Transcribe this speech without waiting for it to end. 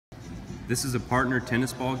This is a partner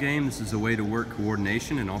tennis ball game. This is a way to work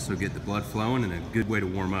coordination and also get the blood flowing, and a good way to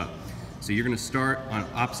warm up. So you're going to start on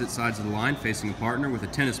opposite sides of the line facing a partner with a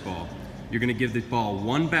tennis ball. You're going to give the ball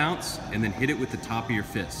one bounce and then hit it with the top of your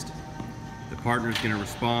fist. The partner is going to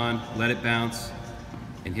respond, let it bounce,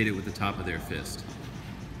 and hit it with the top of their fist.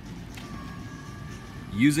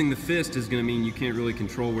 Using the fist is going to mean you can't really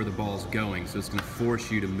control where the ball is going, so it's going to force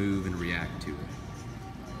you to move and react to it.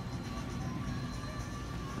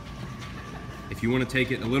 If you want to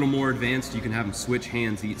take it a little more advanced, you can have them switch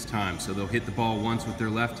hands each time. So they'll hit the ball once with their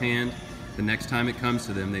left hand. The next time it comes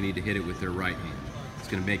to them, they need to hit it with their right hand. It's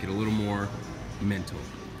going to make it a little more mental.